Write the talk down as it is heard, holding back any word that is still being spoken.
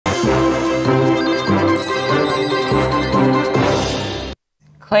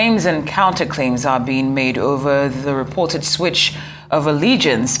Claims and counterclaims are being made over the reported switch of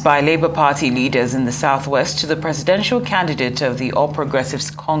allegiance by Labour Party leaders in the Southwest to the presidential candidate of the All Progressives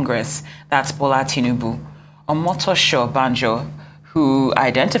Congress, that's Bola Tinubu. Omotosho Banjo, who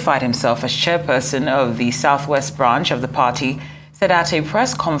identified himself as chairperson of the Southwest branch of the party, said at a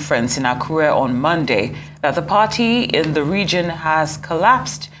press conference in Akure on Monday that the party in the region has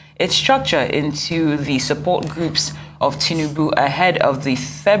collapsed its structure into the support groups of Tinubu ahead of the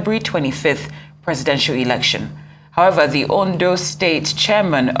February 25th presidential election. However, the Ondo State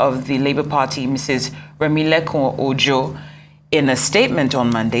chairman of the Labour Party, Mrs. Remilekun Ojo, in a statement on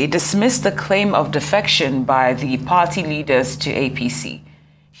Monday, dismissed the claim of defection by the party leaders to APC.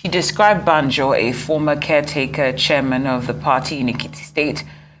 She described Banjo, a former caretaker chairman of the party in Ekiti State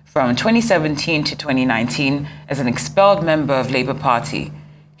from 2017 to 2019, as an expelled member of Labour Party.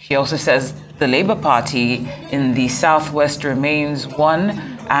 She also says the Labour Party in the Southwest remains one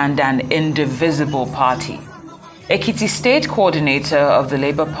and an indivisible party. Ekiti State coordinator of the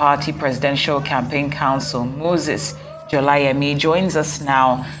Labour Party Presidential Campaign Council, Moses Jolayemi, joins us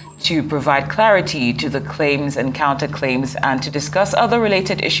now to provide clarity to the claims and counterclaims and to discuss other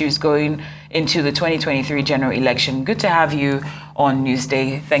related issues going into the 2023 general election. Good to have you on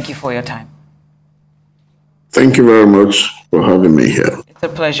Newsday. Thank you for your time. Thank you very much for having me here. It's a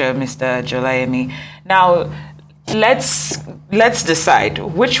pleasure, Mr. Jolayemi. Now, let's decide,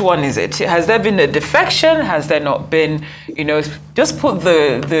 which one is it? Has there been a defection? Has there not been? Just put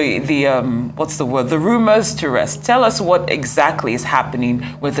the rumors to rest. Tell us what exactly is happening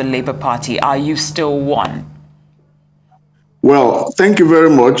with the Labour Party. Are you still one? Well, thank you very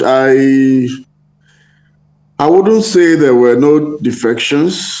much. I wouldn't say there were no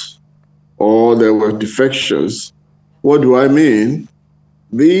defections or there were defections. What do I mean?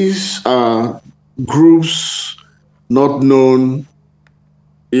 These are groups not known,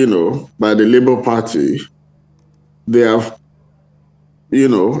 by the Labour Party. They have,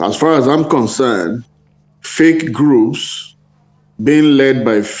 as far as I'm concerned, fake groups being led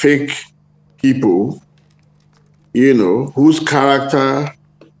by fake people, whose character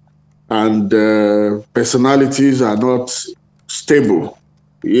and personalities are not stable,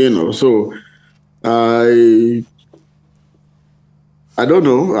 So I don't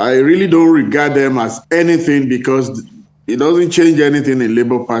know. I really don't regard them as anything because it doesn't change anything in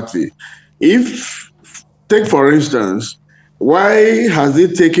Labour Party. Take for instance, why has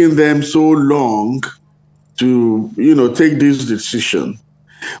it taken them so long to, take this decision?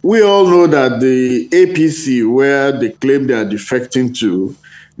 We all know that the APC, where they claim they are defecting to,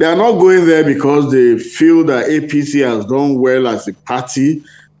 they are not going there because they feel that APC has done well as a party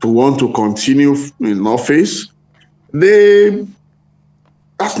to want to continue in office.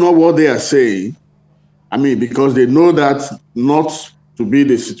 That's not what they are saying. I mean, because they know that not to be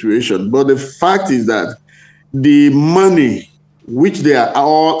the situation. But the fact is that the money which they are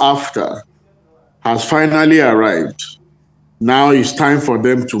all after has finally arrived. Now it's time for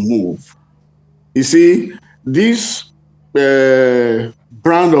them to move. You see, this brand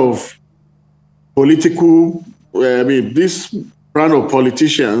of political, this brand of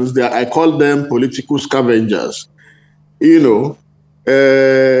politicians, I call them political scavengers.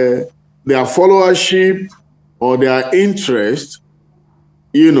 Their followership or their interest,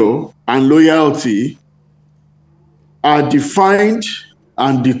 and loyalty are defined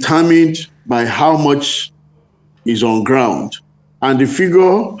and determined by how much is on ground. And the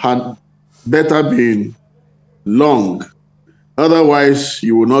figure had better been long. Otherwise,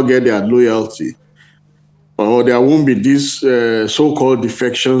 you will not get their loyalty. Or there won't be these so-called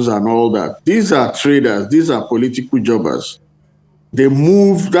defections and all that. These are traders. These are political jobbers. They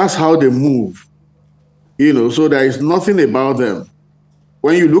move, that's how they move. So there is nothing about them.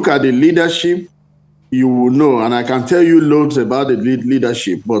 When you look at the leadership, you will know, and I can tell you loads about the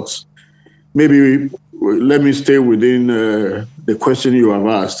leadership, but maybe let me stay within the question you have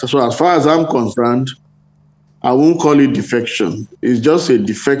asked. So as far as I'm concerned, I won't call it defection. It's just a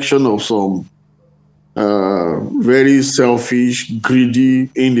defection of some very selfish, greedy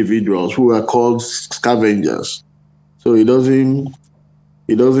individuals who are called scavengers. So it doesn't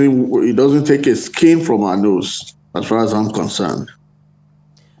take a skin from our nose, as far as I'm concerned.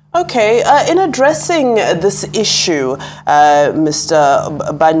 Okay, in addressing this issue,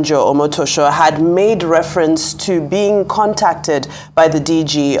 Mr. Banjo Omotosho had made reference to being contacted by the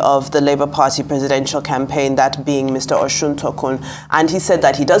DG of the Labour Party presidential campaign, that being Mr. Osuntokun, and he said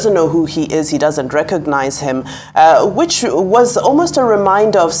that he doesn't know who he is, he doesn't recognize him, which was almost a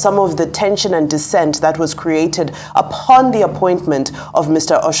reminder of some of the tension and dissent that was created upon the appointment of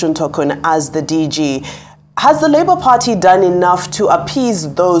Mr. Osuntokun as the DG. Has the Labour Party done enough to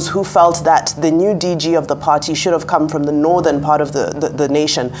appease those who felt that the new DG of the party should have come from the northern part of the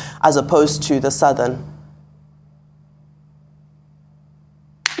nation as opposed to the southern?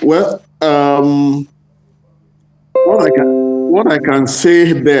 Well, what I can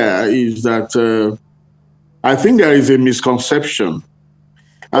say there is that I think there is a misconception.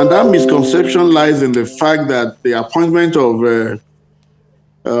 And that misconception lies in the fact that the appointment of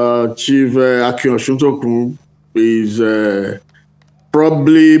Chief Akin Osuntokun is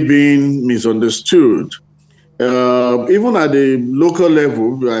probably being misunderstood. Even at the local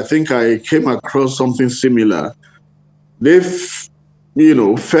level, I think I came across something similar. They've,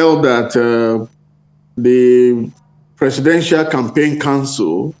 felt that the Presidential Campaign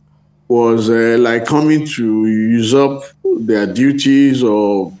Council was like coming to usurp their duties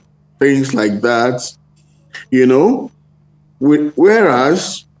or things like that,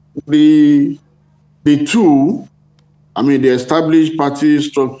 whereas the two, the established party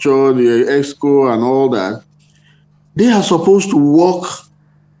structure, the EXCO and all that, they are supposed to work,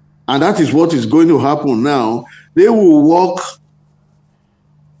 and that is what is going to happen now. They will work,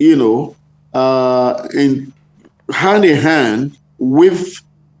 in hand in hand with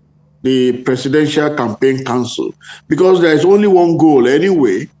the Presidential Campaign Council, because there is only one goal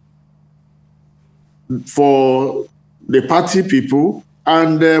anyway for the party people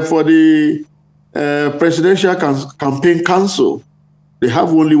and for the Presidential Campaign Council. They have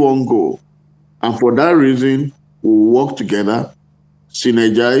only one goal, and for that reason, we'll work together,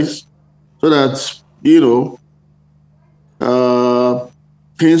 synergize, so that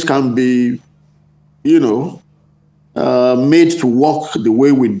things can be made to work the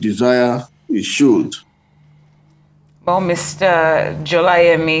way we desire it should. Well, Mr.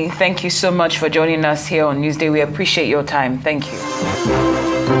 Jolayemi, thank you so much for joining us here on Newsday. We appreciate your time. Thank you.